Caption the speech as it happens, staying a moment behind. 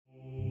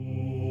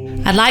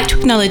I'd like to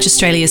acknowledge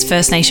Australia's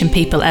First Nation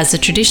people as the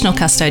traditional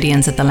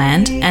custodians of the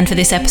land, and for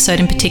this episode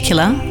in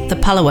particular, the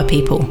Polaire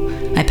people.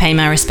 I pay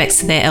my respects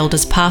to their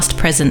elders past,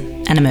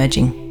 present and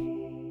emerging.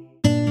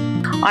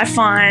 I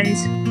find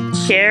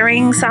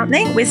sharing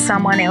something with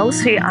someone else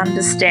who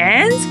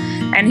understands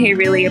and who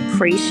really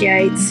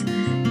appreciates,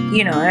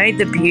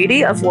 the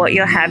beauty of what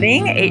you're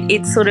having,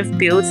 it sort of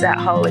builds that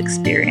whole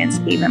experience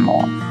even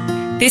more.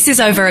 This is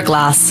Over a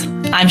Glass.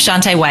 I'm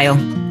Shantae Whale.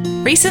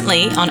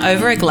 Recently, on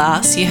Over a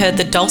Glass, you heard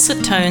the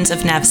dulcet tones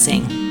of Nav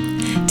sing.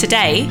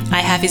 Today, I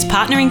have his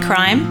partner in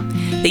crime,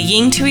 the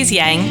yin to his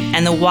yang,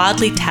 and the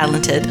wildly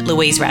talented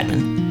Louise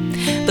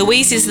Radman.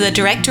 Louise is the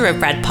director of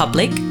Brad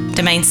Public,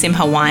 Domaine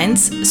Simha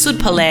Wines, Sud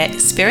Polaire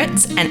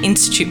Spirits, and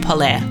Institut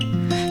Polaire.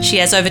 She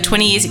has over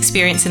 20 years'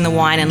 experience in the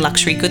wine and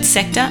luxury goods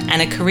sector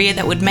and a career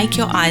that would make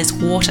your eyes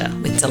water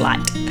with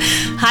delight.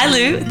 Hi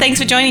Lou, thanks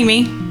for joining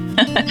me.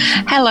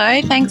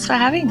 Hello, thanks for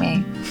having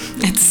me.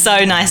 It's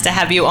so nice to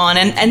have you on,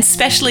 and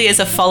especially as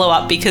a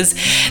follow-up, because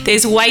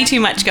there's way too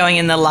much going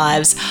in the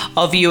lives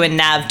of you and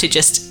Nav to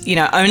just,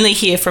 only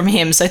hear from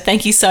him. So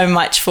thank you so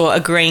much for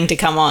agreeing to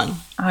come on.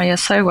 Oh, you're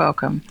so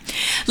welcome.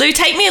 Lou,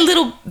 take me a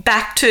little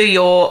back to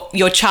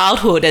your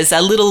childhood as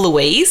a little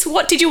Louise.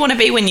 What did you want to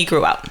be when you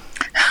grew up?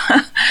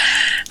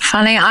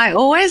 Funny, I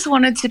always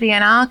wanted to be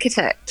an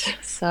architect.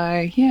 So,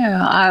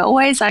 I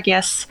always, I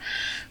guess,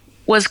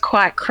 was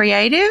quite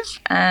creative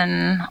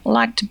and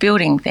liked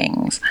building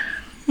things.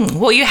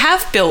 Well, you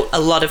have built a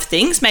lot of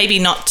things, maybe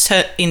not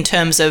in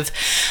terms of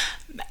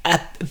a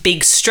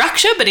big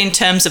structure, but in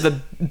terms of a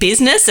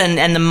business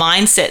and the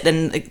mindset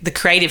and the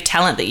creative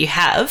talent that you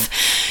have.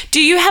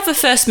 Do you have a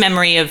first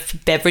memory of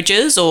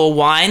beverages or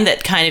wine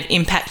that kind of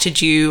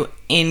impacted you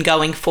in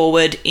going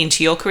forward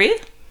into your career?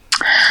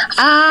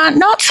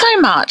 Not so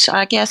much.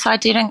 I guess I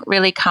didn't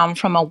really come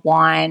from a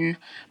wine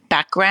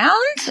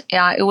background.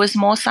 It was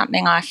more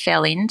something I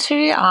fell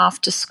into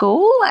after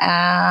school.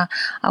 I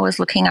was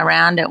looking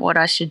around at what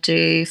I should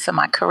do for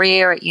my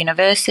career at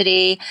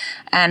university,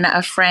 and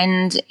a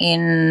friend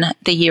in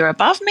the year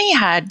above me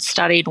had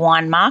studied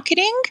wine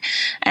marketing,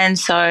 and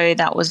so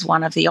that was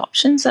one of the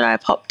options that I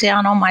popped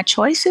down on my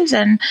choices,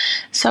 and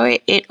so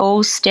it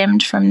all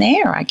stemmed from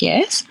there, I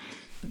guess.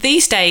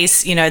 These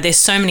days, there's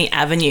so many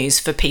avenues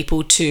for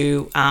people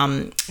to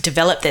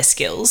develop their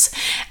skills,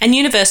 and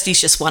university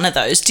is just one of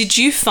those. Did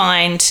you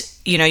find,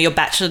 your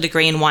bachelor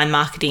degree in wine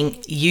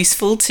marketing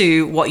useful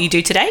to what you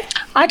do today?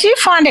 I do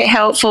find it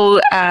helpful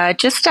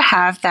just to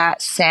have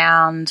that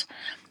sound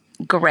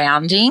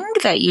grounding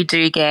that you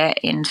do get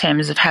in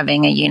terms of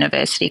having a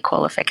university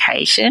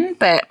qualification,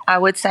 but I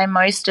would say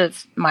most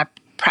of my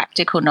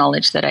practical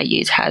knowledge that I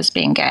use has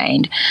been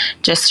gained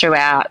just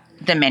throughout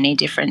the many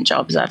different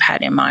jobs I've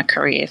had in my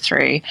career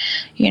through,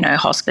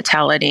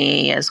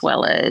 hospitality as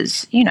well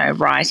as,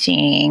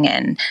 writing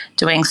and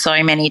doing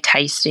so many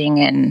tasting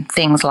and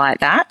things like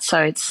that.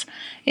 So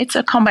it's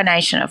a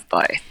combination of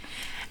both.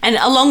 And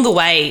along the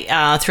way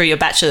through your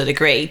bachelor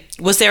degree,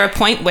 was there a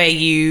point where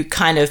you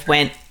kind of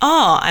went,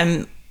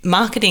 I'm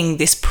marketing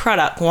this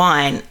product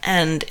wine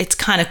and it's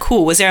kind of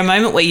cool? Was there a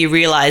moment where you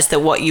realised that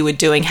what you were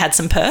doing had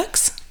some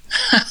perks?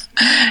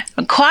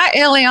 Quite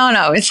early on,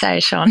 I would say,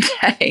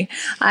 Shantae.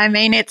 I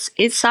mean, it's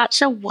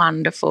such a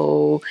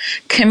wonderful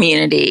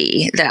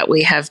community that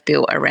we have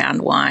built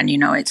around wine.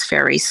 It's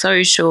very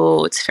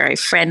social, it's very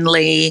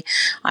friendly.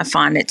 I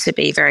find it to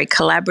be very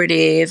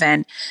collaborative,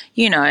 and,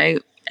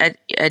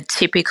 a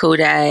typical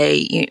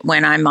day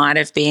when I might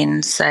have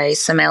been, say,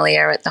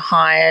 sommelier at the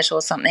Hyatt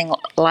or something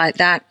like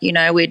that,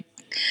 we'd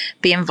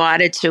be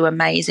invited to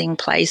amazing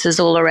places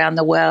all around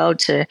the world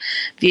to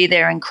view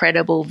their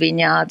incredible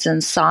vineyards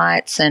and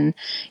sites, and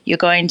you're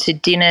going to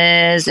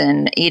dinners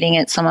and eating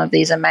at some of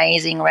these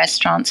amazing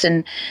restaurants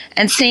and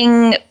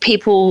seeing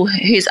people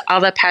whose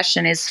other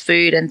passion is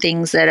food and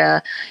things that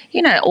are,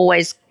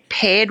 always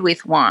paired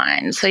with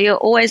wine. So you're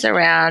always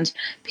around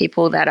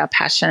people that are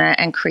passionate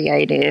and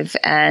creative,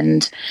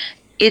 and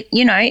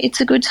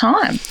it's a good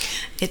time.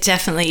 It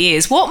definitely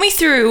is. Walk me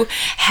through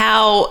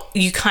how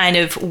you kind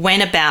of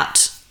went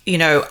about,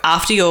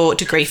 after your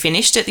degree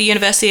finished at the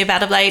University of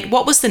Adelaide.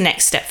 What was the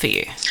next step for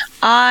you?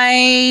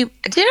 I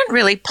didn't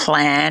really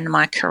plan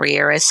my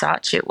career as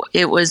such.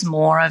 It was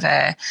more of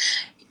a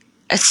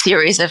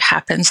series of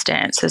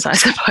happenstances, I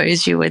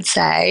suppose you would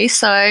say.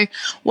 So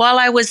while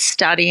I was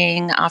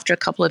studying, after a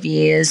couple of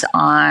years,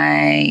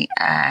 I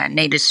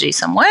needed to do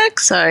some work.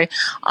 So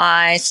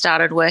I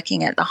started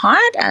working at the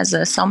Hyatt as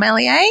a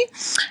sommelier,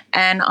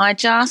 and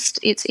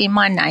it's in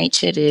my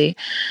nature to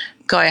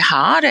go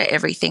hard at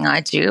everything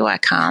I do. I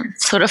can't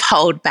sort of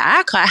hold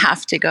back. I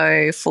have to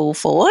go full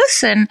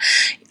force. And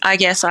I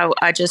guess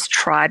I just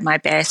tried my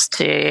best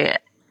to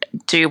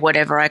do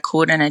whatever I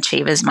could and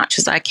achieve as much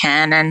as I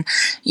can. And,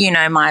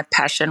 my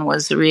passion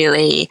was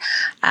really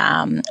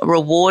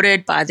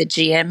rewarded by the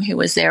GM who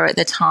was there at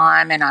the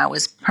time, and I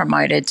was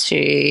promoted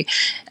to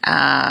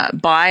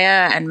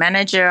buyer and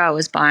manager. I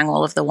was buying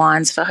all of the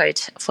wines for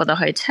the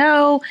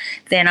hotel.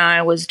 Then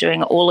I was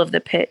doing all of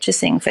the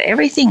purchasing for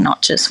everything,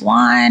 not just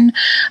wine.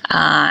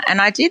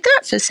 And I did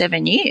that for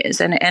 7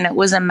 years, and it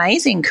was an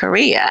amazing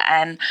career.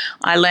 And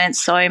I learned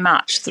so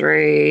much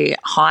through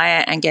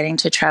hire and getting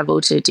to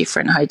travel to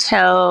different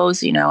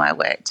hotels. I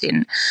worked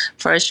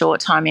for a short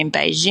time in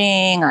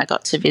Beijing. I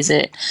got to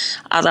visit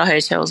other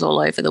hotels all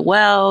over the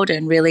world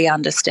and really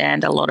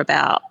understand a lot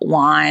about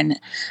wine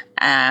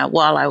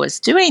while I was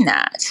doing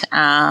that.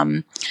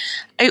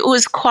 It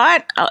was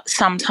quite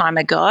some time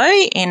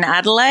ago in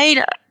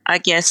Adelaide. I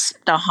guess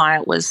the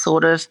Hyatt was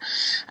sort of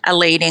a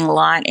leading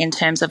light in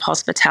terms of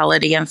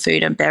hospitality and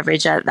food and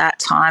beverage at that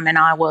time, and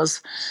I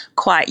was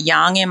quite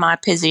young in my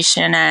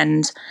position,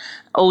 and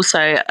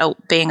also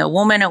being a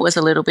woman, it was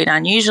a little bit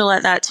unusual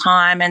at that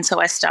time, and so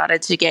I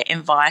started to get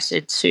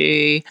invited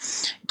to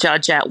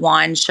judge at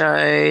wine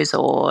shows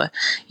or,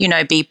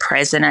 be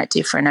present at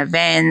different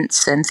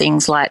events and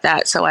things like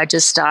that. So I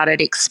just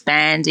started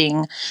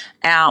expanding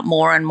out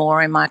more and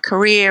more in my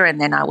career,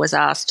 and then I was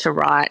asked to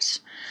write,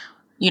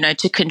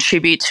 to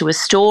contribute to a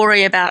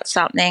story about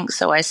something.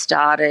 So I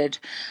started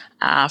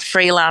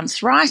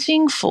freelance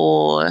writing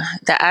for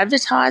the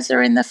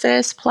Advertiser in the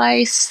first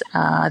place.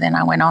 Then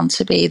I went on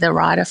to be the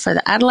writer for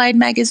the Adelaide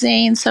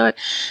magazine. So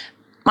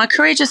my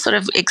career just sort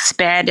of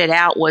expanded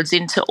outwards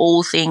into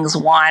all things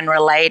wine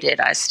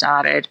related. I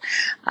started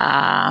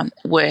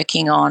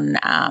working on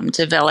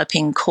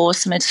developing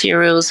course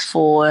materials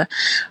for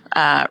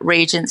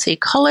Regency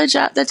College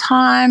at the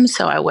time.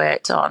 So I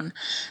worked on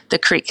the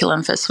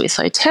curriculum for Swiss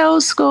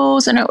hotel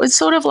schools, and it was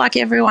sort of like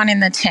everyone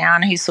in the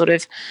town who sort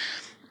of,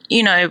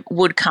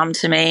 would come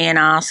to me and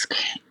ask,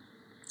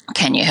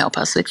 can you help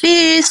us with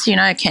this?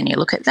 Can you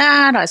look at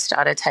that? I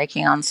started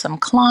taking on some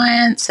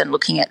clients and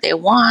looking at their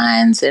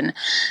wines and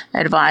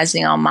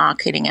advising on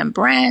marketing and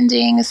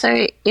branding.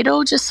 So it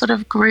all just sort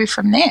of grew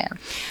from there.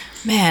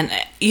 Man,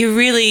 you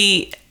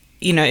really,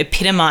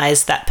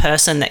 epitomize that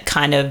person that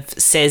kind of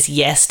says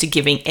yes to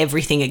giving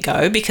everything a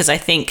go, because I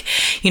think,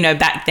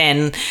 back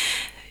then,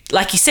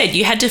 like you said,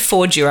 you had to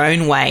forge your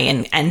own way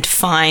and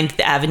find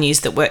the avenues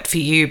that worked for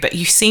you, but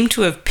you seem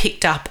to have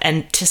picked up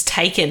and just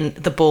taken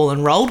the ball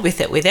and rolled with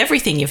it with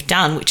everything you've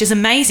done, which is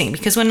amazing,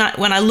 because when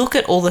I look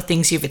at all the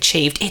things you've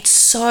achieved, it's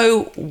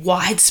so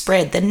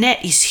widespread. The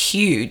net is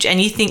huge,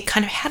 and you think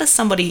kind of, how does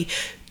somebody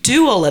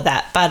do all of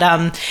that? But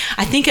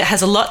I think it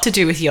has a lot to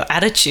do with your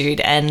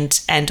attitude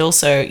and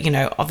also,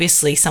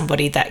 obviously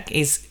somebody that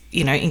is,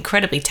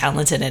 incredibly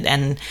talented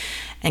and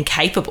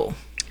capable.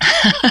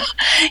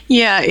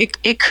 Yeah,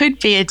 it could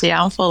be a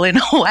downfall in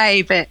a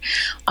way, but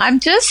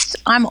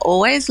I'm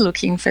always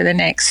looking for the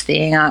next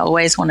thing. I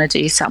always want to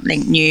do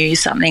something new,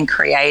 something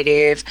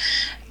creative,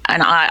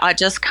 and I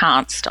just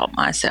can't stop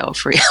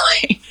myself,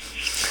 really.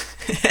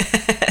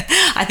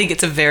 I think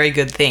it's a very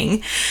good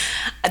thing.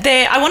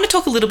 I want to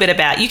talk a little bit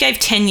about, you gave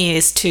 10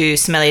 years to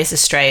Sommeliers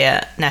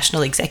Australia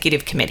National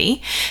Executive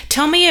Committee.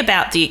 Tell me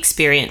about the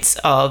experience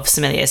of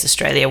Sommeliers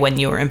Australia when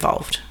you were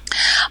involved.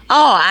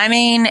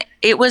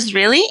 It was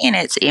really in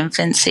its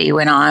infancy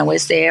when I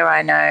was there.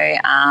 I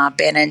know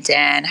Ben and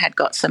Dan had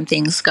got some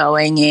things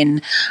going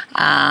in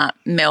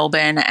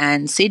Melbourne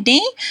and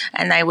Sydney,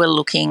 and they were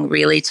looking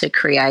really to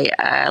create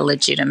a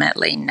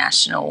legitimately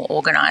national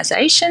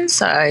organisation.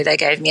 So they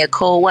gave me a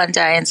call one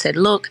day and said,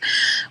 look,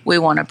 we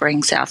want to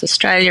bring South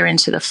Australia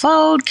into the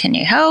fold. Can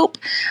you help?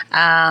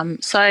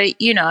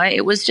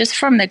 It was just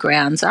from the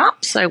grounds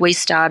up. So we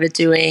started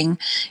doing,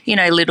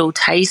 little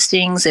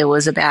tastings. There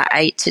was about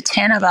 8 to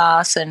 10 of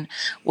us, and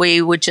we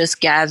would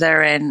just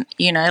gather and,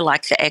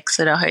 like the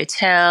Exeter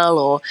Hotel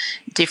or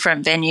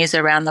different venues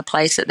around the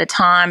place at the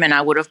time, and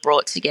I would have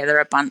brought together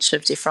a bunch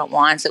of different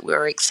wines that we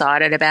were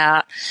excited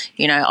about,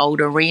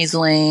 older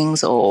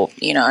Rieslings or,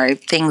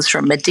 things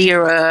from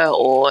Madeira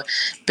or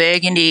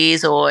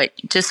Burgundies or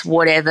just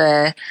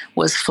whatever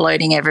was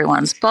floating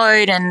everyone's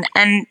boat, and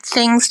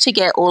things to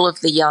get all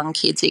of the young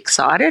kids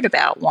excited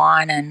about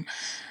wine and,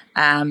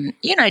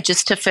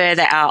 just to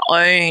further our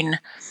own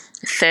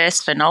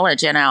thirst for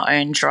knowledge and our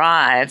own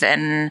drive.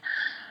 And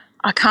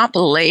I can't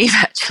believe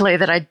actually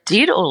that I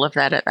did all of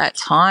that at that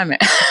time.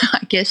 I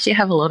guess you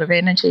have a lot of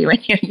energy when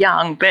you're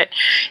young, but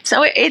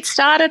so it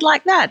started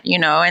like that,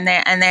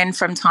 and then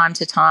from time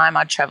to time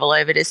I'd travel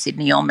over to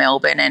Sydney or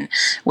Melbourne, and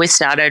we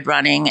started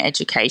running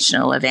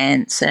educational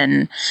events,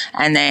 and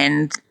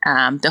then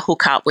the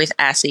hookup with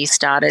ASSI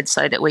started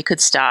so that we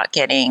could start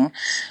getting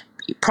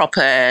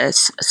proper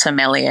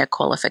sommelier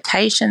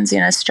qualifications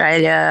in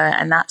Australia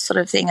and that sort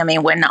of thing.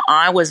 When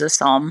I was a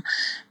som,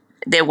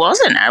 there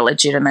wasn't a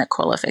legitimate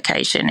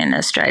qualification in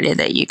Australia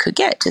that you could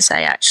get to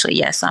say, actually,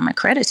 yes, I'm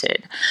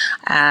accredited.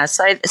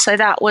 So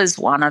that was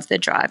one of the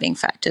driving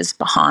factors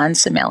behind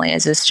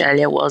Sommeliers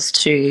Australia, was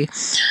to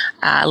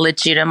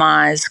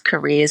legitimise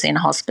careers in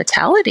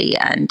hospitality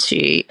and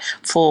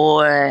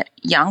for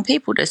young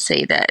people to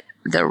see that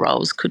the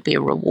roles could be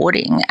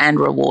rewarding and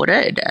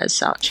rewarded as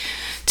such.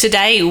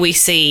 Today, we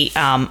see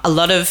a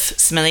lot of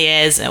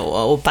sommeliers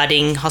or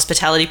budding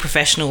hospitality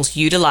professionals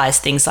utilise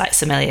things like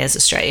Sommeliers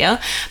Australia,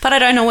 but I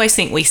don't always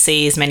think we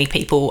see as many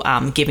people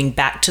giving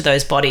back to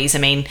those bodies. I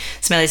mean,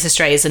 Sommeliers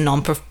Australia is a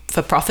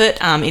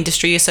non-for-profit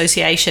industry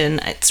association.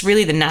 It's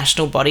really the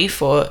national body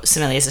for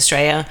Sommeliers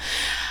Australia.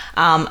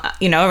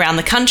 Around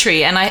the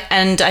country, and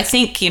I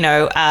think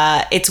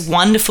it's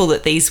wonderful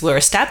that these were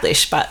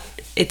established, but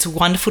it's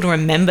wonderful to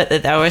remember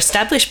that they were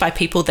established by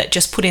people that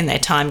just put in their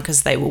time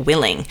because they were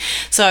willing.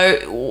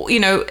 So,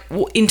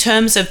 in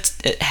terms of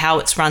how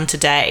it's run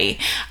today,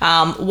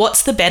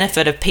 what's the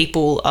benefit of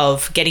people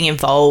of getting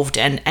involved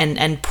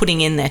and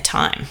putting in their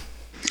time?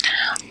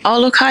 Oh,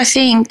 look, I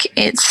think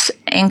it's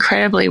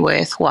incredibly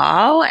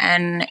worthwhile,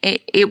 and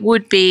it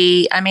would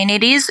be, I mean,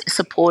 it is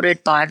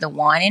supported by the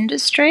wine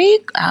industry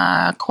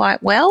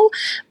quite well,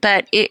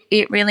 but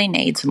it really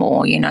needs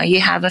more. You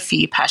have a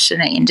few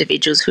passionate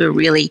individuals who are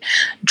really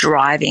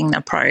driving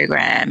the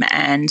program,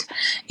 and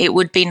it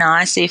would be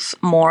nice if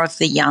more of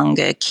the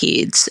younger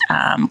kids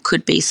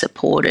could be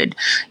supported,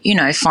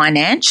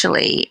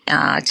 financially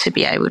to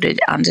be able to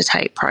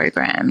undertake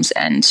programs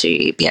and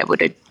to be able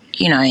to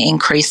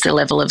increase the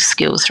level of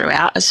skill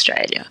throughout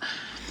Australia.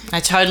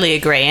 I totally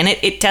agree. And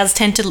it does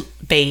tend to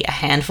be a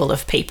handful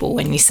of people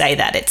when you say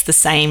that. It's the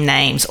same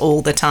names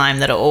all the time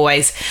that are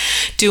always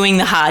doing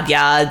the hard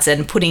yards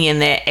and putting in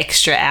their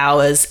extra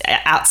hours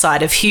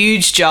outside of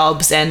huge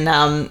jobs. And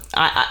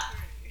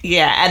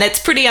and it's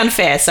pretty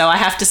unfair. So I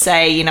have to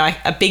say,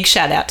 a big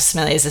shout out to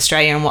Sommeliers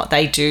Australia and what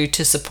they do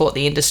to support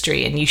the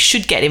industry. And you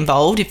should get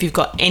involved if you've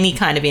got any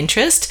kind of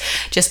interest.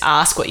 Just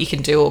ask what you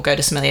can do or go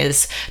to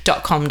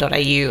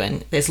sommeliers.com.au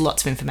and there's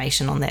lots of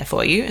information on there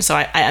for you. So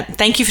I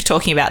thank you for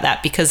talking about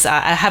that, because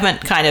I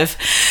haven't kind of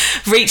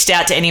reached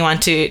out to anyone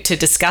to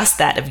discuss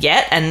that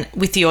yet. And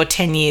with your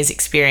 10 years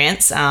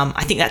experience,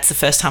 I think that's the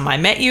first time I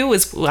met you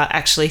was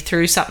actually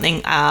through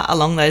something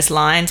along those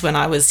lines when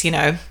I was,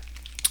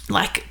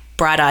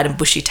 bright-eyed and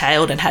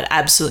bushy-tailed and had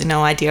absolutely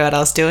no idea what I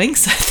was doing.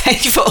 So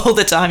thank you for all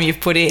the time you've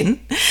put in.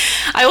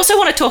 I also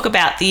want to talk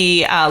about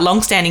the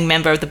long-standing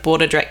member of the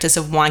Board of Directors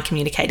of Wine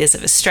Communicators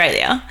of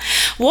Australia.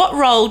 What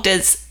role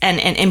does and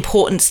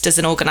importance does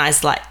an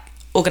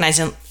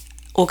organisation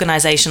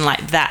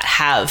like that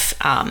have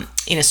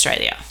in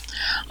Australia?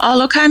 Oh,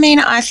 look, I mean,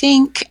 I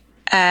think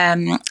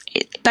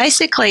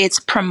basically it's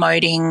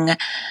promoting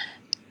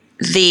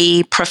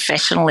the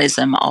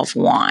professionalism of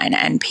wine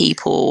and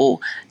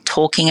people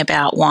talking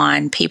about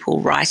wine,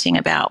 people writing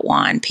about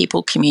wine,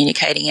 people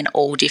communicating in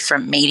all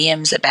different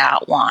mediums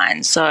about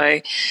wine. So,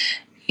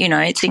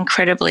 it's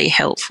incredibly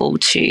helpful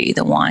to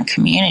the wine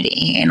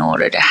community in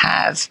order to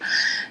have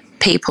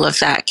people of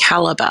that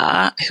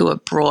calibre who are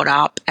brought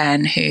up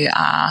and who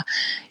are,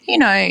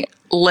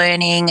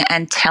 learning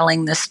and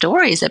telling the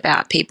stories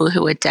about people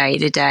who are day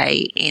to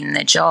day in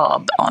the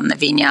job, on the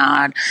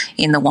vineyard,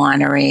 in the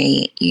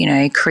winery,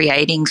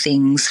 creating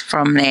things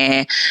from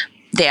their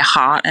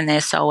heart and their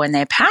soul and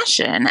their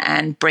passion,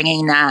 and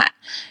bringing that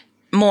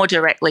more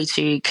directly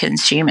to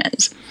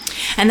consumers.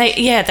 And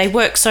they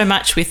work so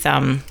much with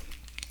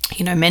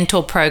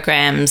mentor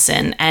programs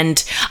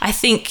and I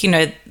think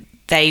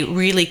they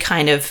really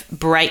kind of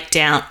break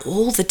down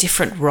all the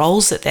different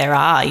roles that there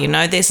are.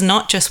 There's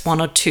not just one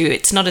or two.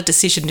 It's not a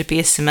decision to be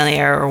a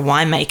sommelier or a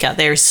winemaker.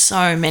 There are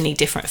so many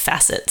different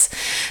facets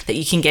that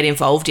you can get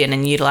involved in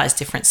and utilize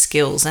different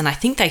skills. And I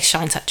think they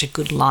shine such a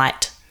good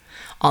light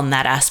on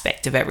that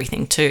aspect of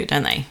everything too,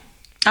 don't they?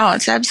 Oh,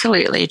 it's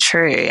absolutely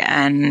true.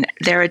 And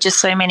there are just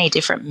so many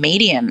different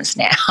mediums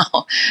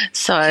now.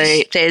 So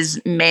there's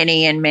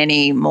many and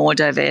many more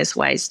diverse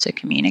ways to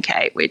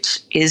communicate, which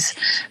is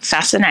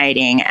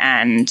fascinating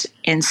and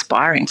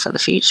inspiring for the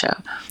future.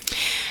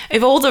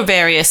 Of all the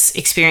various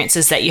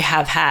experiences that you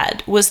have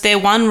had, was there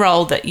one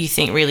role that you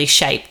think really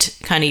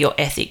shaped kind of your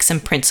ethics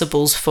and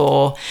principles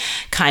for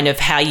kind of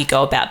how you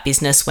go about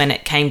business when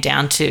it came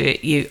down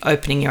to you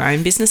opening your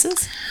own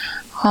businesses?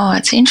 Oh,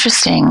 it's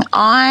interesting.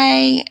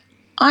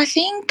 I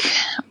think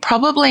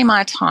probably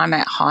my time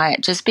at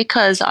Hyatt, just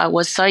because I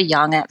was so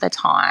young at the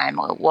time,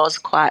 it was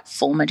quite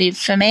formative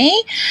for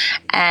me.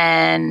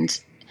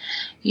 And,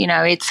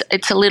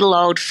 it's a little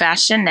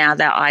old-fashioned now,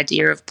 that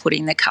idea of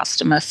putting the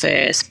customer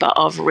first, but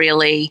of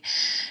really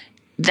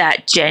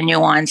that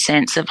genuine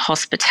sense of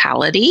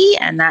hospitality.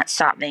 And that's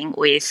something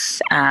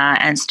with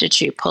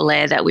Institut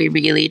Polaire that we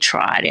really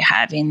try to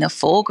have in the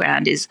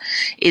foreground is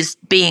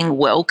being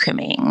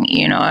welcoming,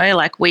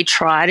 we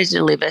try to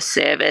deliver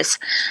service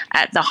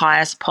at the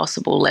highest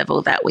possible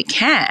level that we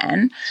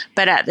can,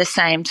 but at the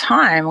same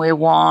time we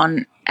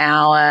want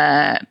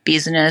our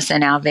business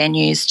and our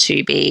venues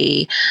to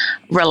be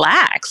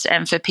relaxed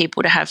and for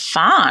people to have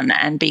fun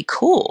and be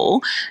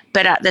cool.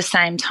 But at the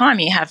same time,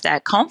 you have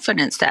that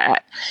confidence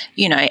that,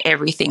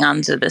 everything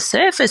under the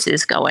surface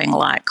is going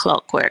like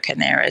clockwork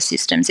and there are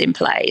systems in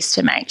place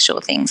to make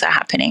sure things are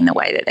happening the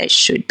way that they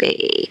should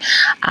be.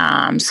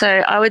 So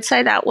I would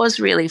say that was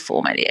really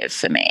formative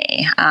for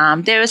me.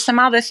 There are some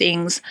other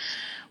things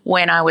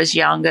when I was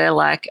younger,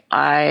 like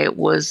I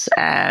was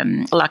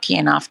lucky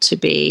enough to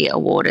be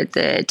awarded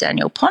the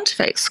Daniel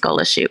Pontifex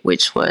Scholarship,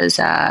 which was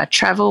a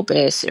travel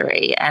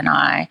bursary, and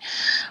I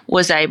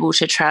was able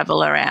to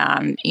travel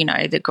around,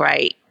 the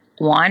great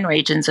wine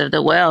regions of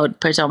the world,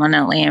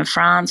 predominantly in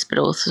France, but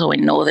also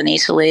in northern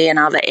Italy and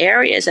other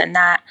areas. And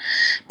that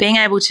being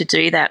able to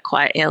do that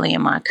quite early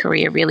in my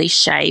career really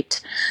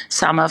shaped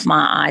some of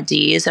my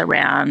ideas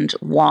around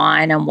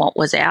wine and what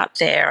was out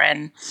there.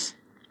 And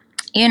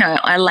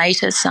I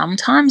later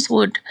sometimes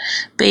would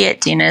be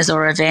at dinners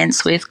or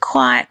events with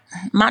quite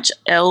much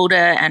elder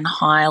and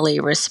highly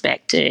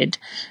respected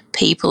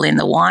people in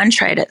the wine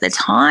trade at the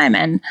time,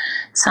 and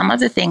some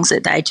of the things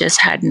that they just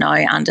had no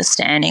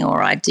understanding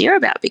or idea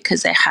about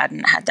because they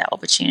hadn't had that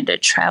opportunity to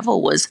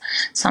travel was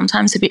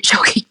sometimes a bit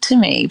shocking to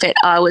me. But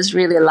I was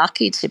really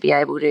lucky to be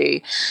able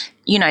to,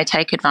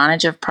 take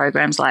advantage of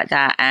programs like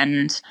that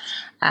and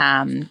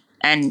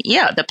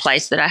the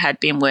place that I had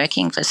been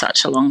working for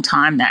such a long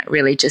time that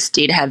really just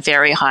did have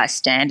very high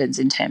standards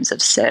in terms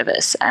of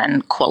service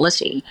and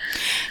quality.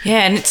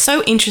 Yeah, and it's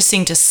so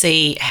interesting to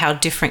see how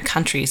different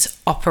countries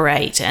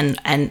operate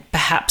and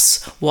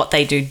perhaps what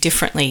they do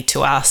differently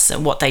to us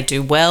and what they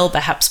do well,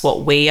 perhaps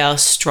what we are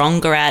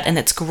stronger at. And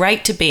it's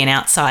great to be an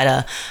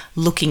outsider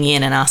looking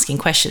in and asking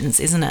questions,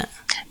 isn't it?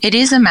 It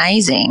is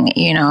amazing,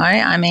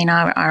 I mean,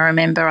 I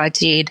remember I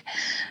did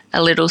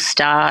a little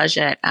stage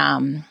at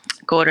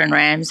Gordon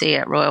Ramsay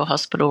at Royal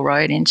Hospital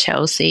Road in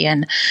Chelsea,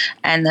 and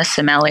the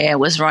sommelier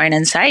was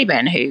Ronan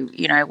Sabin, who,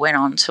 went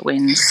on to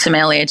win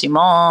Sommelier du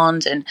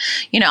Monde. And,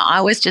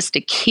 I was just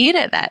a kid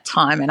at that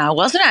time and I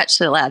wasn't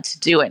actually allowed to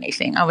do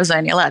anything. I was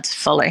only allowed to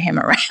follow him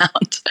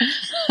around.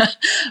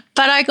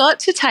 But I got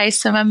to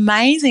taste some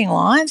amazing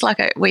wines. Like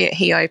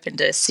he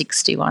opened a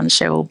 61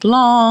 Cheval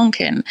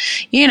Blanc and,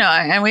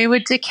 and we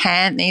would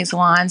decant these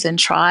wines and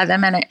try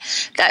them. And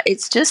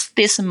it's just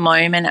this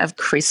moment of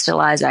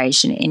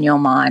crystallization in your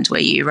mind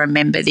where you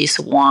remember this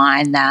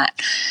wine that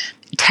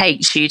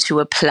takes you to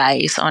a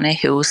place on a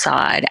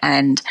hillside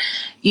and,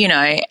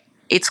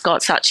 it's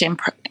got such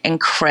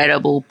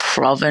incredible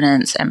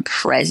provenance and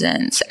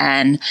presence.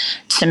 And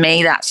to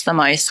me, that's the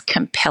most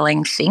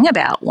compelling thing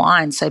about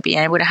wine. So being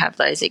able to have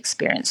those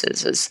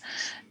experiences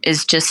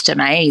is just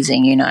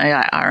amazing.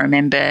 I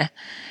remember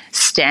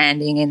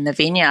standing in the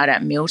vineyard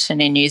at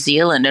Milton in New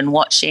Zealand and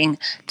watching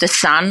the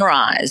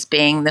sunrise,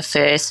 being the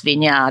first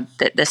vineyard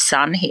that the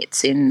sun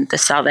hits in the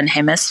southern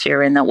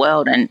hemisphere in the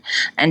world,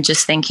 and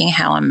just thinking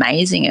how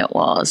amazing it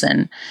was.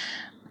 And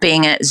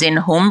being at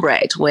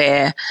Zinhumbrecht,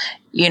 where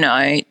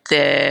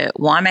the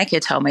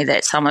winemaker told me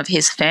that some of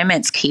his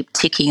ferments keep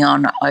ticking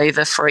on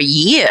over for a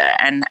year,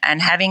 and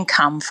having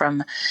come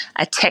from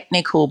a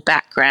technical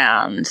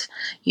background,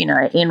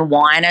 in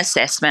wine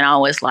assessment, I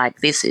was like,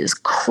 this is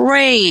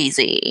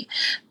crazy.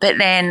 But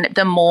then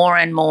the more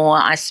and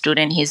more I stood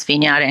in his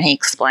vineyard and he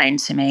explained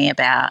to me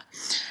about,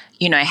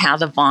 how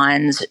the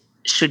vines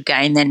should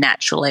gain their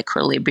natural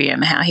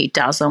equilibrium, how he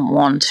doesn't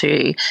want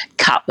to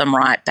cut them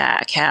right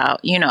back, how,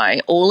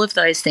 all of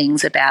those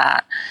things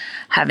about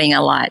having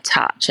a light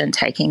touch and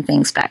taking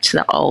things back to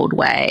the old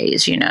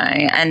ways,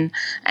 and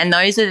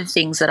those are the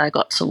things that I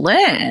got to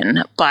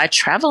learn by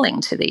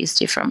traveling to these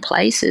different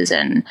places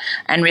and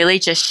really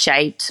just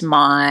shaped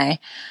my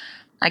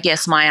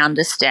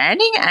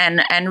understanding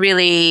and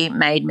really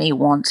made me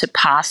want to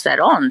pass that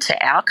on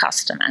to our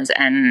customers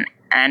and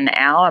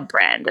our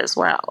brand as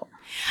well.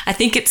 I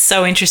think it's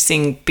so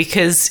interesting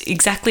because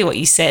exactly what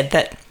you said,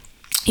 that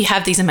you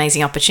have these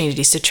amazing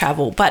opportunities to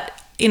travel, but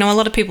a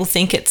lot of people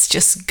think it's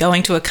just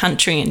going to a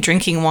country and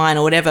drinking wine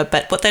or whatever,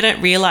 but what they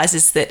don't realize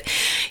is that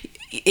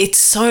it's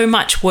so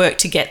much work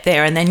to get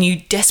there, and then you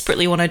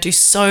desperately want to do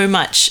so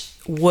much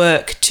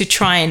work to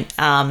try and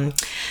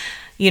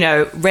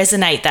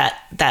resonate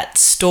that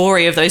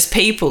story of those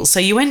people.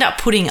 So you end up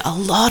putting a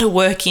lot of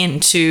work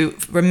in to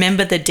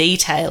remember the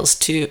details,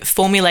 to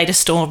formulate a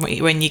story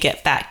when you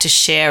get back, to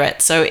share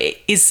it. So it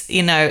is,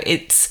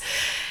 it's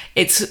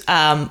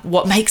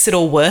what makes it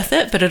all worth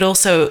it, but it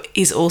also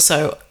is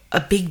a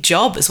big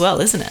job as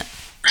well, isn't it?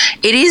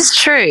 It is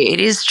true. It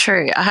is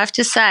true. I have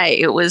to say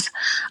it was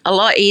a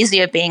lot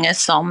easier being a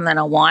som than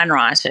a wine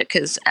writer,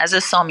 because as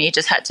a som you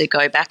just had to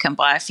go back and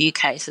buy a few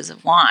cases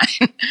of wine.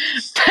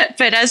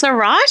 but as a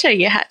writer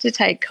you had to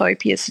take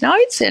copious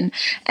notes and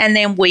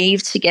then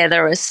weave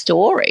together a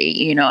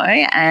story,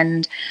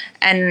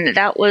 and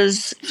that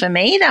was, for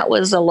me, that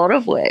was a lot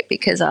of work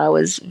because I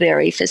was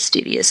very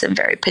fastidious and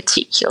very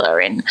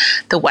particular in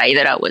the way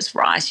that I was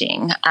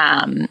writing.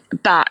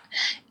 But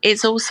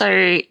it's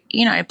also,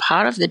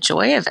 part of the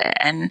joy of it.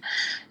 And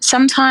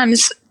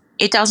sometimes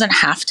it doesn't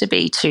have to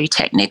be too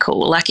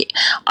technical.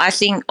 I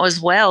think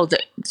as well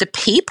that the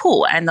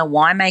people and the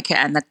winemaker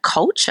and the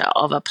culture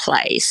of a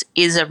place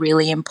is a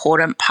really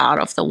important part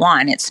of the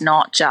wine. It's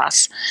not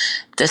just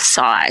the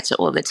site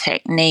or the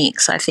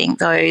techniques. I think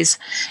those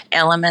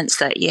elements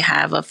that you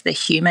have of the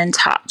human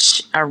touch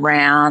much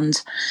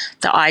around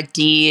the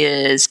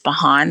ideas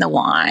behind the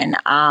wine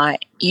are,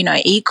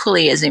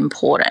 equally as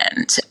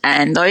important.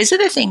 And those are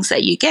the things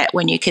that you get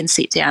when you can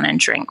sit down and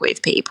drink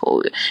with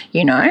people,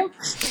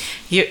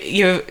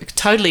 You're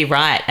totally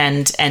right.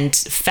 And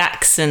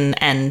facts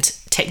and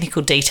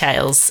technical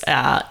details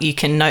you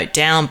can note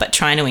down, but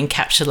trying to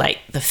encapsulate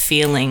the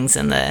feelings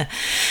and the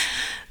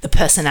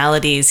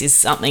personalities is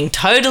something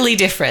totally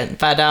different.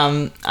 But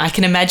I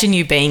can imagine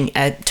you being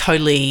a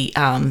totally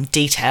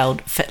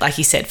detailed, like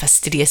you said,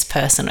 fastidious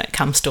person when it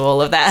comes to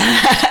all of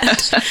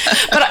that.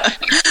 But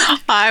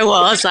I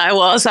was.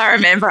 I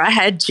remember I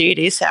had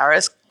Judy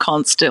Saris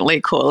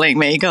constantly calling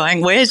me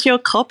going, "Where's your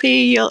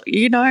copy?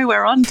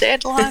 We're on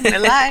deadline, we're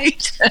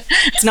late."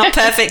 It's not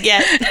perfect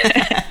yet.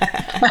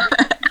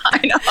 I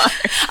know.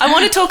 I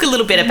want to talk a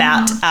little bit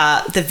about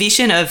the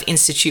vision of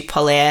Institut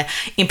Polaire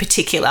in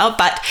particular,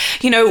 but,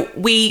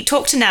 we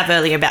talked to Nav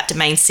earlier about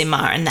Domaine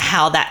Simar and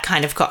how that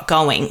kind of got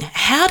going.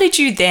 How did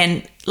you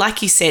then,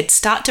 like you said,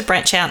 start to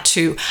branch out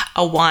to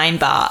a wine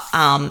bar,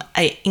 an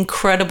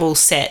incredible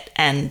set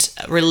and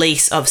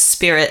release of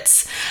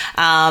spirits,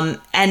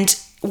 and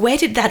where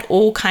did that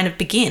all kind of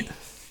begin?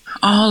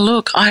 Oh,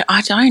 look,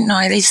 I don't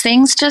know. These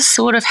things just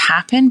sort of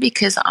happen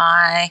because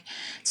I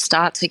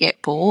start to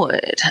get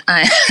bored.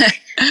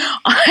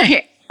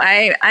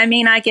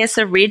 I guess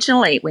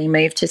originally we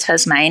moved to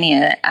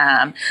Tasmania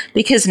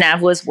because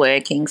Nav was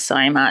working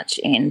so much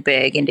in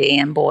Burgundy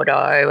and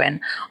Bordeaux, and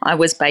I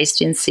was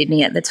based in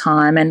Sydney at the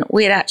time, and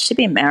we had actually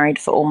been married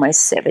for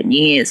almost 7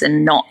 years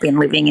and not been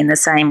living in the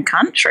same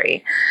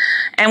country.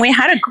 And we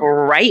had a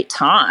great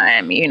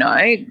time,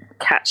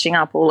 catching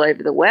up all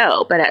over the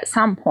world, but at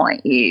some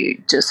point you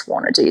just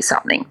want to do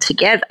something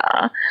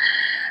together.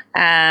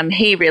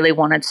 He really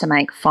wanted to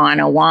make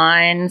finer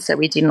wine, so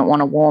we didn't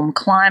want a warm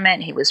climate.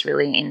 He was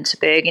really into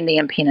Burgundy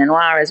and Pinot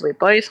Noir, as we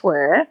both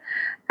were.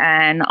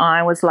 And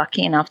I was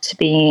lucky enough to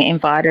be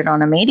invited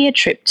on a media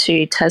trip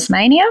to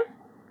Tasmania.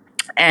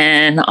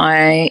 And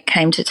I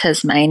came to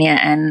Tasmania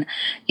and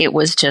it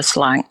was just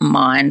like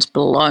mind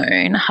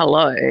blown.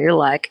 Hello,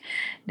 like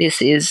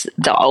this is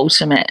the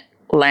ultimate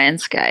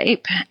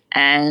landscape.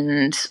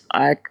 And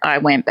I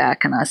went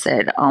back and I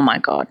said, oh my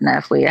God,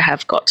 Nav, we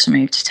have got to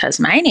move to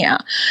Tasmania.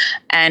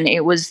 And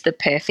it was the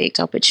perfect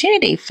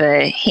opportunity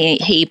for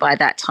he by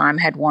that time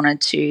had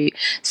wanted to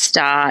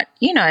start,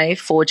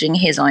 forging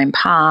his own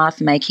path,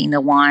 making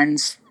the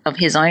wines of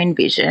his own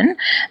vision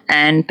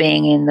and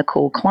being in the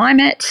cool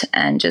climate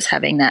and just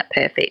having that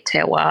perfect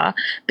terroir,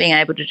 being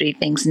able to do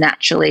things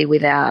naturally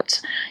without,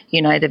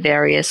 the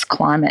various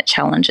climate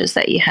challenges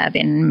that you have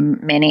in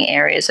many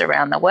areas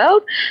around the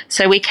world.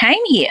 So we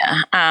came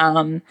here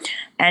and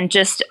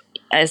just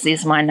as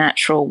is my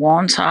natural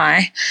want,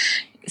 I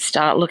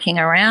start looking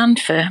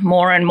around for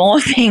more and more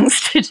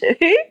things to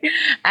do.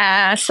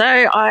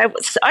 So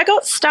I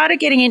got started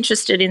getting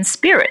interested in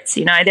spirits.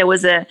 There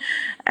was a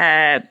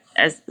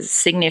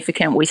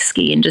significant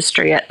whiskey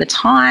industry at the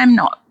time,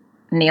 not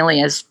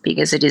nearly as big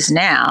as it is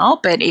now,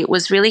 but it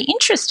was really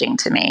interesting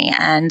to me.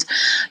 And,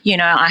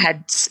 I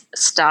had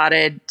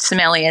started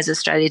Sommeliers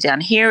Australia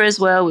down here as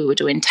well. We were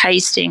doing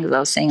tastings. I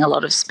was seeing a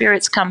lot of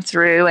spirits come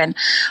through, and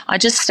I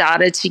just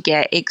started to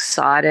get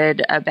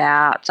excited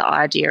about the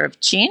idea of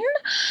gin.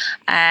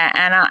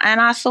 And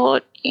I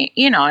thought,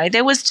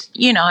 there was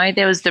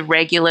the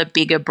regular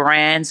bigger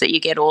brands that you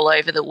get all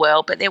over the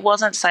world, but there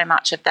wasn't so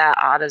much of that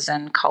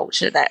artisan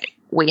culture that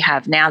we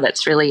have now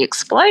that's really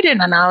exploded.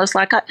 And I was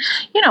like,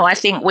 I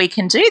think we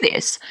can do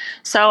this.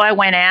 So I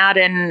went out,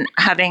 and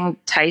having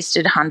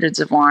tasted hundreds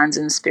of wines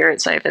and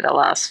spirits over the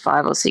last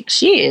 5 or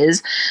 6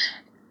 years,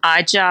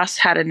 I just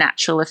had a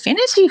natural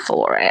affinity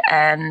for it.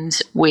 And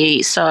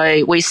we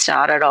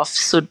started off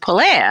Sud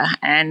Polaire,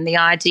 and the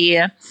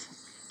idea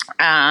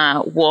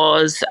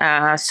was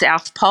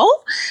South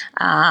Pole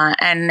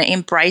and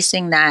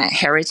embracing that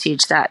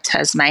heritage that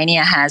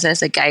Tasmania has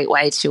as a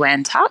gateway to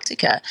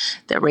Antarctica.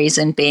 The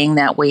reason being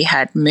that we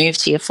had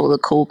moved here for the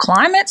cool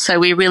climate, so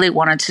we really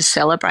wanted to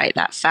celebrate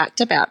that fact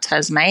about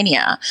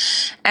Tasmania.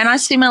 And I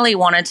similarly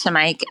wanted to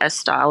make a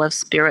style of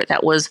spirit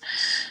that was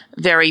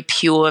very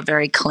pure,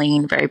 very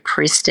clean, very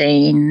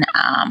pristine.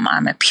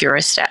 I'm a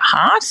purist at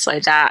heart,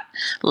 so that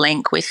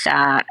link with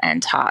that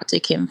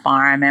Antarctic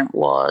environment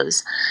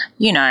was,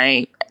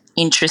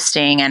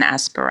 interesting and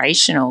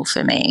aspirational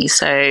for me.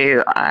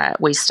 So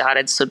we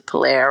started Sud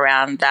Polaire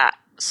around that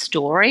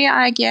story,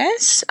 I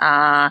guess.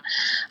 And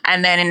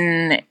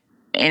then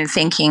in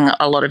thinking,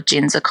 a lot of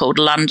gins are called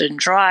London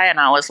Dry, and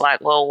I was like,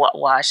 well,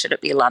 why should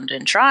it be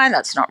London Dry?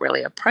 That's not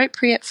really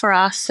appropriate for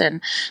us.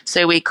 And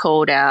so we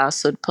called our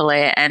Sud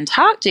Polaire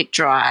Antarctic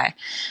Dry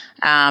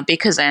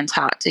because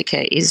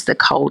Antarctica is the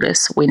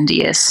coldest,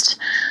 windiest,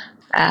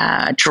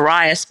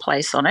 driest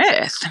place on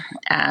earth.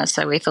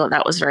 So we thought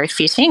that was very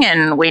fitting,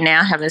 and we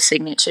now have a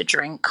signature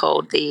drink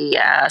called the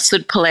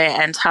Sud Polaire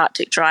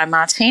Antarctic Dry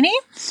Martini.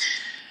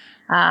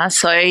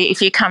 So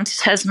if you come to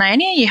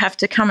Tasmania, you have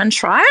to come and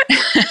try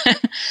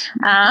it.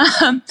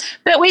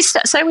 But we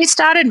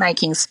started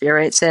making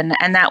spirits, and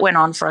that went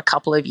on for a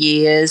couple of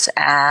years.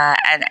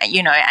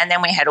 And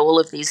then we had all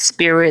of these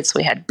spirits.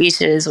 We had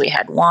bitters, we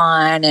had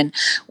wine, and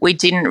we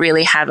didn't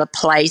really have a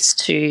place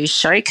to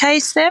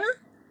showcase them.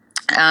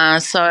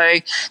 So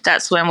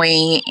that's when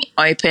we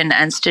opened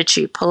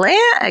Institut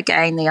Polaire.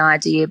 Again, the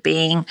idea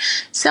being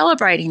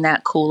celebrating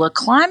that cooler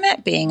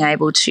climate, being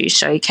able to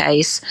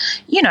showcase,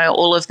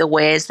 all of the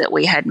wares that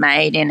we had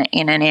made in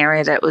an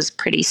area that was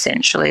pretty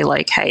centrally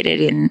located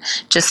in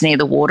just near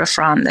the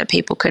waterfront that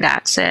people could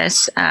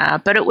access.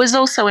 But it was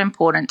also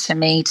important to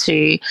me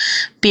to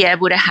be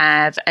able to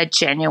have a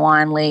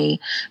genuinely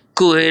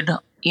good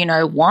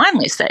wine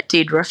list that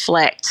did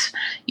reflect,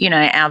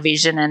 our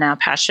vision and our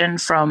passion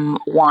from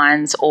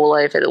wines all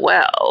over the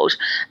world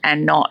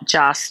and not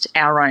just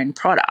our own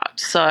product.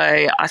 So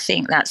I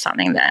think that's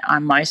something that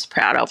I'm most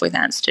proud of with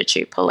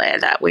Institut Polaire,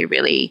 that we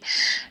really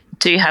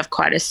do have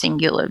quite a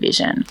singular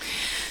vision.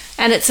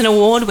 And it's an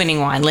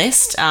award-winning wine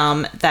list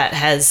that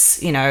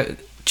has,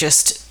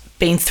 just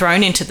been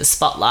thrown into the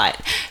spotlight.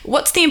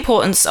 What's the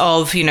importance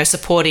of,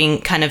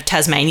 supporting kind of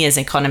Tasmania's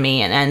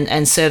economy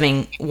and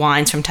serving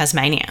wines from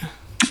Tasmania?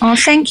 Oh,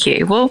 thank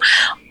you. Well,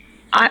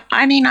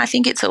 I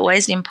think it's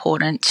always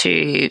important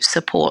to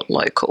support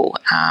local.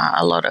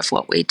 A lot of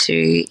what we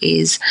do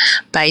is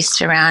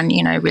based around,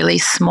 really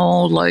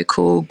small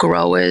local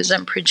growers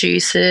and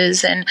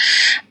producers, and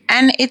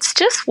it's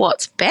just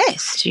what's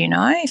best,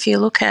 If you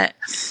look at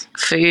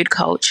food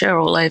culture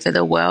all over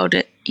the world,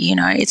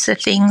 it's the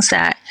things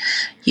that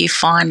you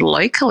find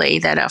locally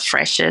that are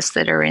freshest,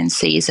 that are in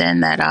season,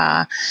 that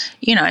are,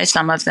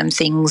 some of them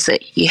things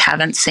that you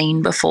haven't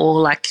seen before,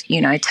 like,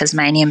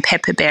 Tasmanian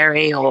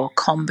pepperberry or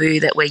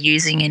kombu that we're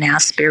using in our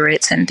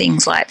spirits and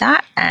things like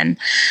that. And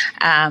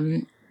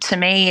to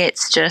me,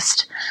 it's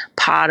just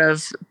part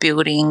of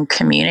building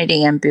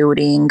community and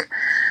building,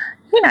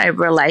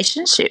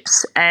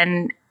 relationships.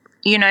 And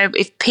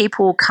if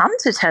people come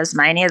to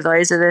Tasmania,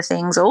 those are the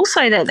things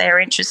also that they're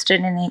interested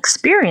in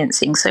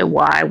experiencing. So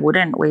why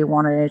wouldn't we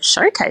want to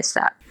showcase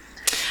that?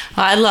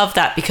 I love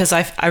that, because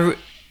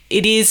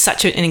it is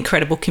such an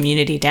incredible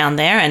community down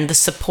there, and the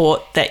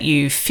support that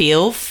you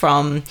feel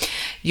from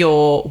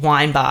your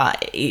wine bar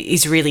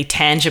is really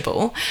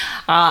tangible.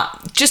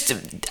 Just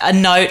a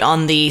note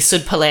on the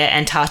Sud Polaire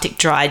Antarctic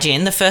Dry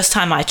Gin. The first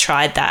time I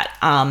tried that,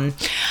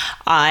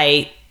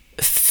 I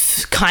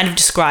kind of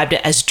described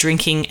it as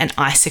drinking an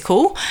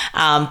icicle,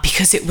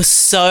 because it was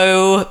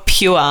so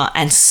pure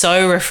and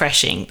so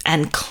refreshing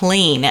and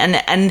clean,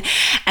 and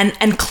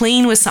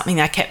clean was something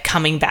I kept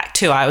coming back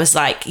to. I was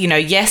like,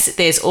 yes,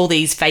 there's all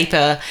these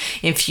vapor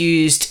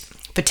infused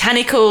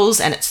botanicals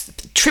and it's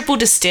triple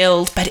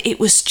distilled, but it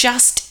was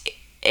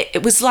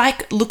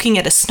like looking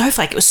at a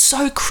snowflake. It was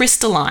so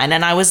crystalline,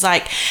 and I was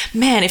like,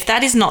 man, if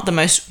that is not the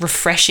most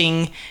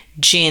refreshing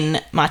gin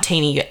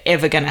martini you're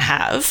ever going to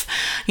have,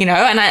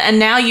 and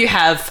now you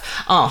have,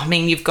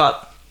 you've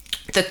got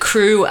the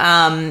crew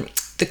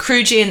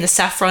gin, the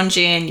saffron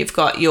gin, you've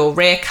got your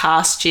rare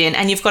cask gin,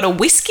 and you've got a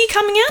whiskey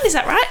coming out. Is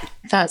that right?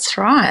 That's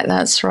right.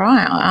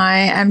 I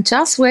am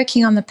just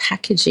working on the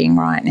packaging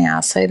right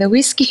now. So the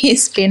whiskey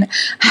has been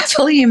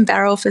happily in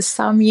barrel for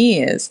some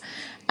years.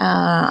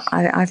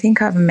 I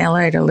think I've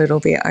mellowed a little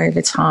bit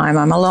over time.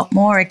 I'm a lot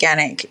more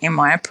organic in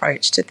my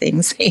approach to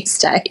things these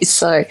days.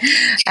 So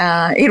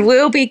it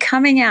will be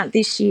coming out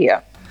this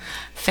year.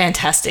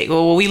 Fantastic.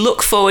 Well, we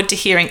look forward to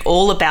hearing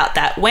all about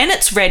that. When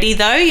it's ready,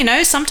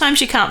 though,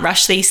 sometimes you can't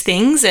rush these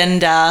things,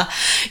 and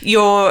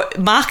your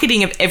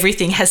marketing of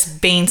everything has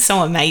been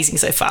so amazing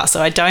so far.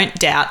 So I don't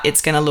doubt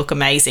it's going to look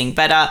amazing.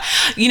 But,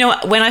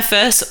 when I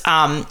first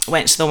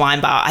went to the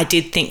wine bar, I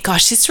did think,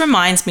 gosh, this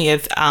reminds me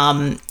of,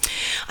 I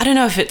don't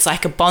know if it's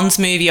like a Bonds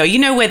movie,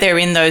 or, where they're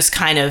in those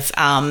kind of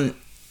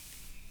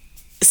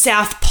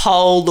South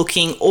Pole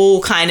looking all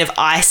kind of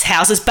ice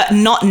houses, but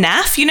not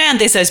naff,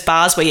 and there's those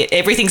bars where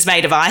everything's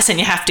made of ice and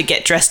you have to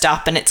get dressed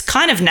up, and it's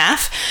kind of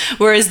naff,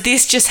 whereas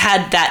this just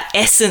had that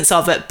essence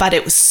of it, but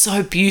it was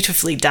so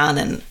beautifully done,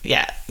 and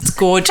yeah, it's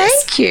gorgeous.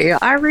 Thank you.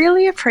 I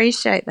really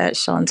appreciate that,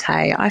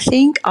 Shantae. I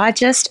think I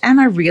just am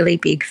a really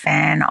big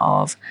fan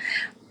of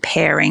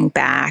paring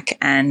back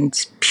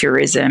and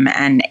purism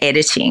and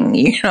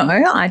editing.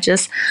 I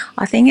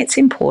think it's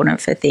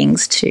important for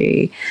things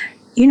to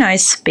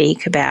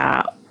speak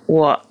about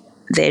what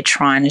they're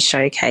trying to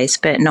showcase,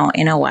 but not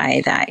in a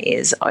way that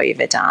is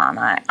overdone.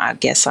 I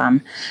guess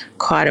I'm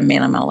quite a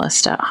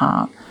minimalist at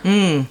heart.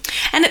 And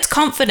it's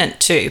confident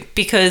too,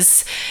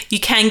 because you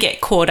can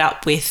get caught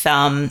up with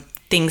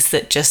things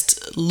that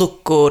just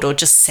look good or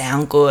just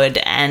sound good,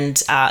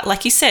 and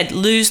like you said,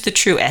 lose the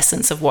true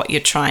essence of what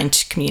you're trying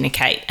to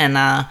communicate, and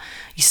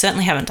you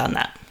certainly haven't done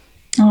that.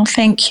 Oh,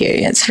 thank you.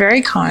 It's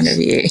very kind of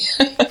you.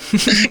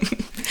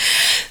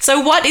 So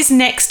what is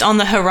next on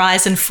the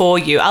horizon for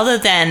you, other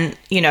than,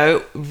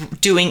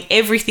 doing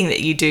everything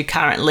that you do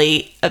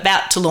currently,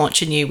 about to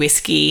launch a new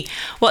whiskey?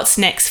 What's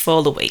next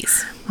for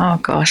Louise? Oh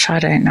gosh, I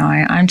don't know.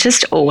 I'm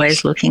just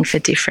always looking for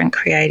different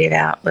creative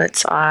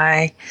outlets.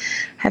 I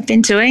have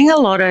been doing a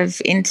lot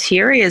of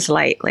interiors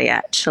lately,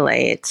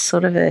 actually. It's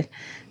sort of a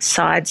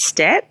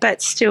sidestep,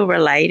 but still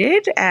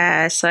related.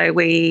 So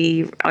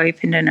we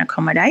opened an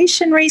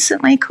accommodation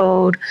recently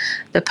called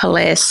the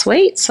Polaire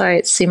Suite. So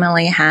it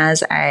similarly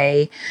has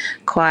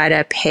quite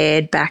a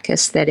pared back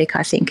aesthetic.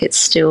 I think it's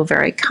still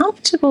very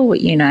comfortable.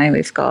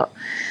 We've got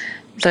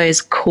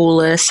those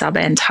cooler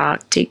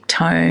subantarctic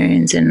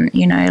tones and,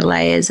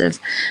 layers of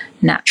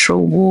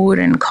natural wood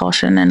and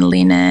cotton and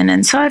linen.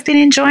 And so I've been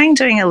enjoying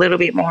doing a little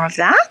bit more of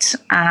that.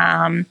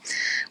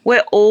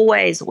 We're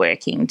always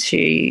working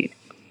to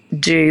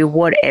do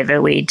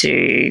whatever we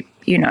do,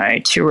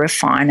 to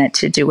refine it,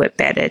 to do it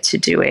better, to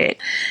do it,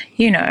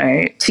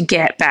 to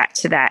get back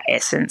to that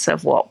essence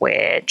of what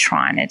we're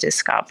trying to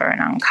discover and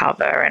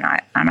uncover.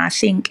 And I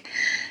think,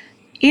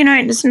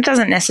 it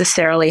doesn't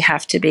necessarily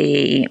have to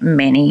be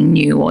many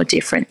new or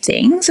different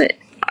things.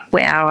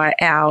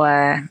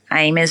 Our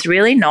aim is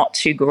really not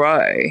to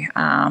grow.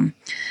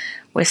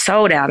 We're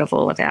sold out of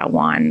all of our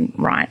wine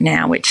right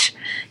now, which,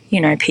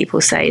 people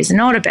say is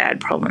not a bad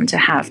problem to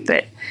have,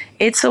 but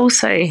it's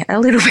also a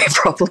little bit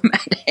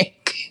problematic.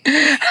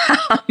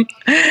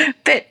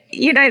 But,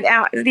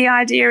 the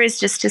idea is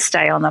just to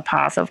stay on the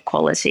path of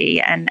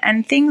quality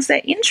and things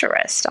that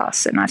interest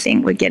us. And I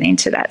think we're getting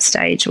to that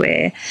stage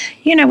where,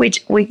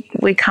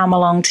 we come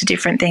along to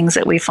different things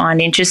that we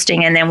find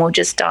interesting, and then we'll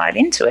just dive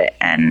into it.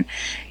 And,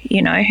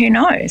 who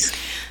knows?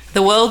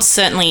 The world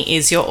certainly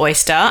is your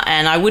oyster,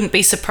 and I wouldn't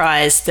be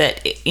surprised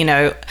that,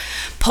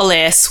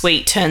 Polaire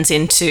Suite turns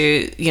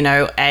into,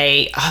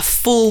 a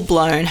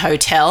full-blown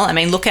hotel. I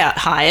mean, look out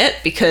Hyatt,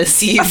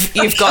 because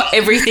you've got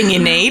everything you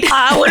need.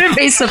 I wouldn't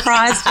be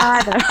surprised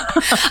either.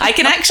 I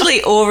can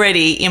actually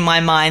already, in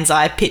my mind's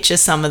eye, picture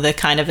some of the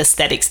kind of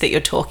aesthetics that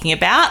you're talking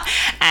about,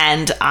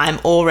 and I'm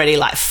already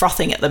like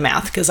frothing at the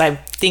mouth because I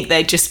think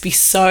they'd just be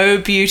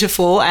so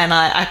beautiful, and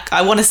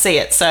I want to see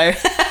it, so...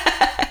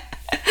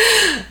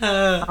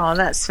 Oh,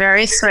 that's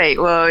very sweet.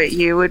 Well,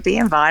 you would be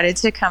invited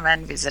to come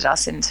and visit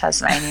us in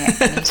Tasmania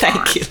anytime.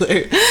 Thank you,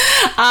 Lou.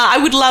 I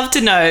would love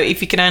to know,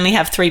 if you can only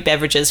have 3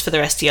 beverages for the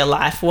rest of your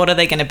life, what are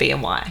they going to be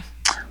and why?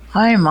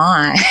 Oh,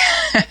 my.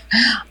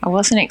 I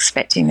wasn't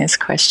expecting this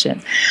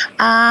question.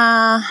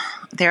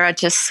 There are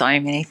just so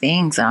many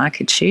things I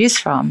could choose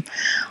from.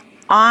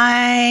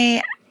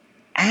 I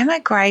am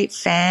a great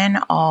fan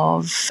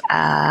of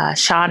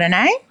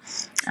Chardonnay.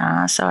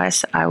 So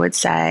I would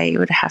say it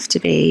would have to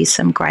be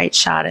some great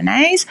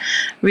Chardonnays,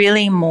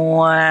 really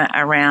more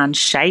around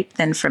shape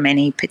than from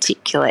any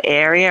particular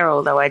area,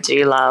 although I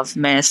do love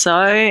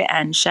Meursault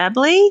and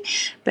Chablis.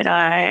 But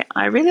I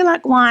really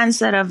like wines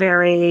that are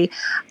very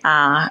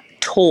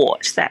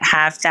taut, that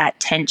have that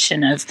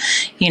tension of,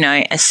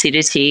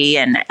 acidity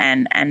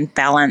and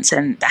balance,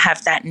 and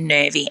have that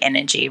nervy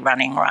energy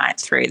running right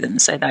through them.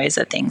 So those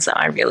are things that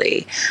I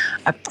really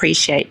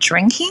appreciate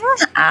drinking.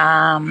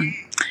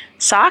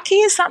 Sake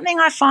is something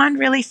I find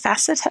really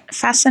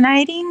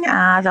fascinating.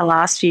 The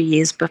last few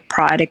years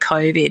prior to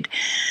COVID,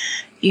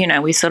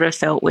 we sort of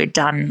felt we'd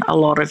done a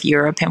lot of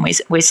Europe, and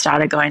we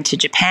started going to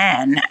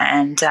Japan,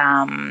 and,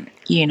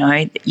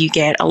 you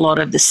get a lot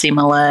of the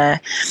similar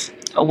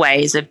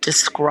ways of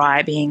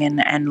describing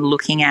and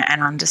looking at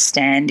and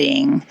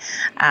understanding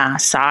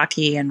sake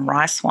and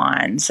rice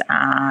wines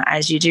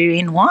as you do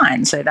in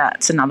wine. So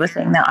that's another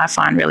thing that I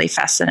find really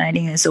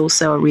fascinating. There's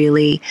also a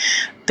really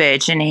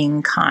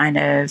burgeoning kind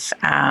of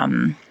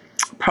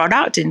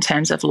product in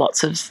terms of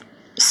lots of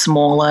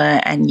smaller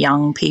and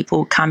young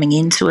people coming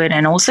into it,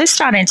 and also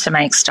starting to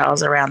make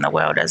styles around the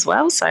world as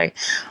well. So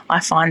I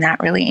find that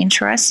really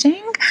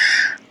interesting.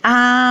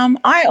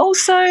 I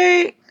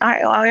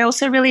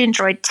also really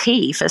enjoyed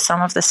tea for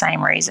some of the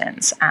same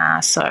reasons.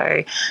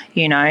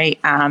 Being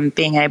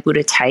able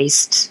to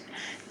taste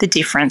the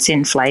difference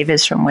in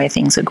flavours from where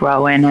things are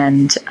growing,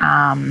 and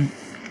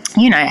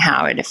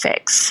how it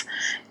affects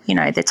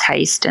the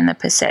taste and the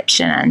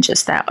perception, and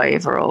just that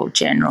overall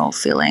general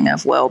feeling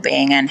of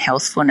well-being and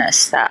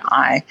healthfulness that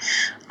I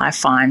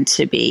find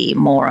to be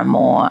more and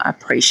more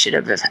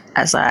appreciative of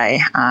as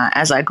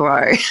I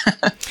grow.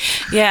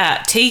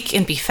 Yeah, tea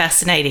can be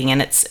fascinating,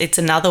 and it's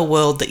another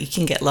world that you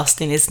can get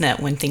lost in, isn't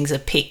it, when things are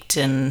picked,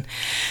 and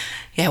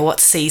what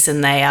season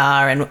they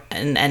are,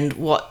 and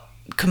what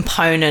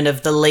component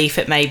of the leaf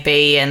it may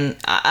be. And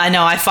I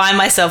know I find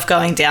myself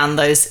going down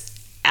those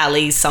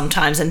alleys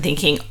sometimes and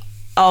thinking,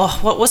 oh,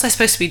 what was I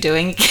supposed to be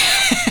doing?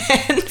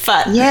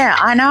 But yeah,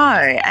 I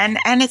know.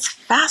 And it's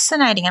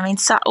fascinating. I mean,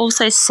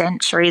 also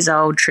centuries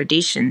old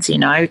traditions, you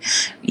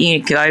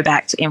go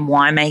back in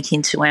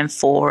winemaking to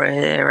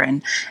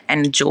amphora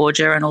and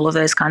Georgia and all of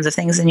those kinds of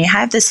things. And you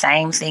have the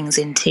same things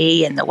in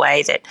tea in the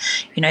way that,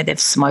 they've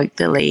smoked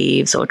the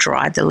leaves or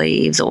dried the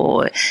leaves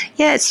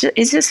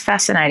it's just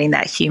fascinating,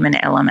 that human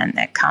element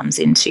that comes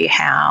into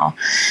how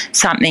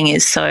something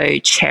is so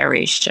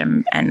cherished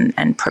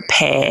and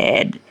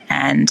prepared.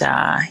 And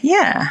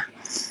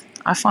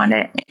I find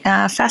it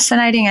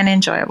fascinating and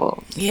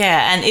enjoyable.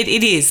 Yeah, and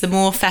it is. The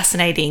more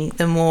fascinating,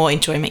 the more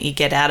enjoyment you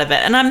get out of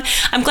it. And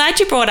I'm glad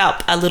you brought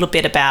up a little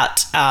bit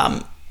about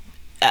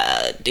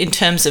in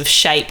terms of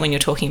shape when you're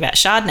talking about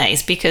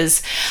Chardonnays,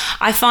 because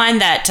I find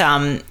that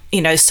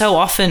so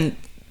often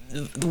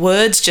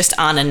words just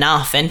aren't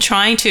enough, and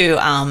trying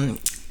to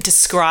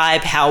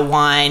describe how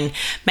wine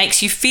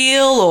makes you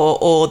feel,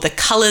 or the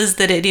colors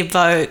that it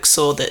evokes,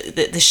 or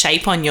the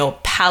shape on your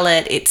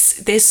palate.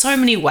 There's so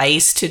many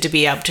ways to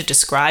be able to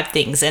describe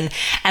things, and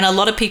a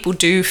lot of people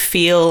do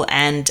feel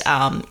and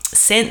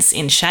sense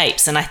in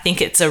shapes, and I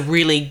think it's a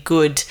really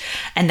good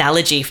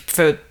analogy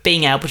for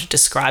being able to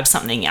describe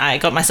something. I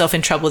got myself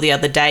in trouble the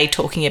other day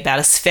talking about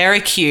a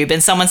sphericube,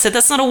 and someone said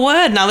that's not a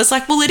word, and I was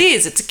like, well, it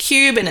is. It's a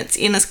cube, and it's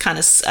in a kind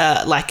of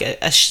like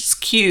a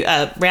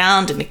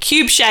round and a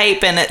cube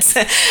shape, and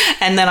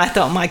then I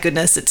thought, my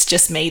goodness, it's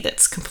just me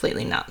that's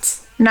completely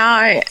nuts.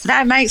 No,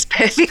 that makes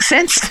perfect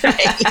sense to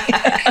me.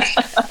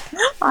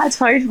 I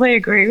totally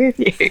agree with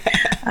you.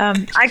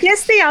 I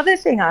guess the other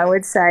thing I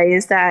would say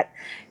is that,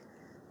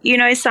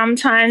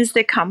 sometimes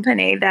the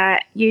company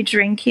that you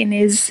drink in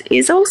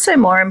is also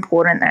more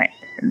important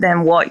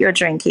than what you're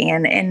drinking.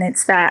 And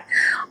it's that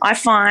I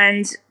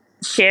find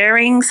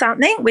sharing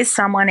something with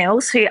someone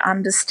else who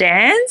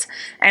understands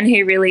and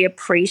who really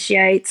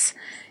appreciates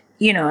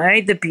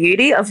the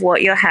beauty of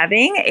what you're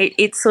having,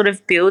 it sort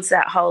of builds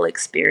that whole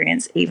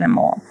experience even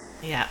more.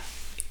 Yeah,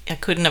 I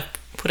couldn't have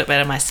put it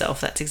better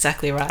myself. That's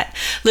exactly right.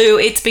 Lou,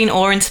 it's been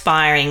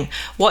awe-inspiring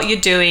what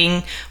you're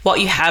doing, what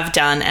you have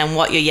done, and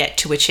what you're yet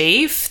to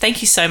achieve.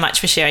 Thank you so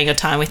much for sharing your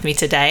time with me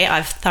today.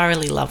 I've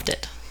thoroughly loved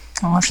it.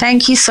 Oh,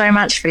 thank you so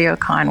much for your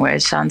kind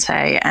words,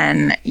 Shante,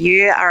 and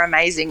you are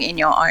amazing in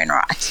your own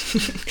right.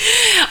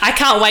 I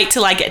can't wait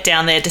till I get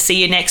down there to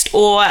see you next,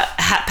 or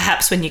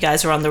perhaps when you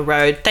guys are on the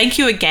road. Thank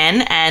you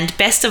again, and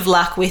best of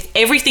luck with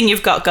everything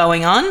you've got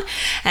going on,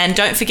 and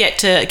don't forget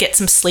to get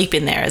some sleep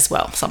in there as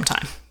well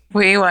sometime.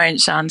 We won't,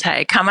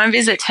 Shante. Come and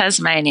visit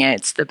Tasmania.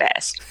 It's the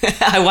best.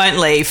 I won't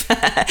leave.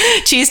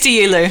 Cheers to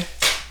you, Lou.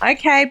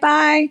 Okay,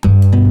 bye.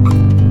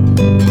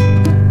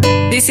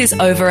 This is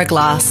Over a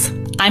Glass.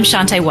 I'm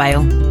Shante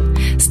Whale.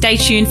 Stay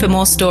tuned for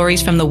more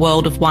stories from the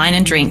world of wine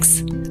and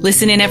drinks.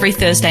 Listen in every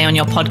Thursday on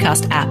your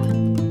podcast app.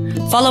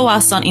 Follow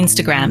us on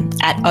Instagram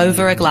at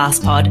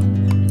overaglasspod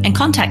and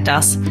contact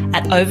us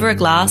at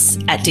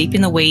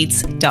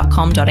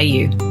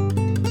overaglass@deepintheweeds.com.au.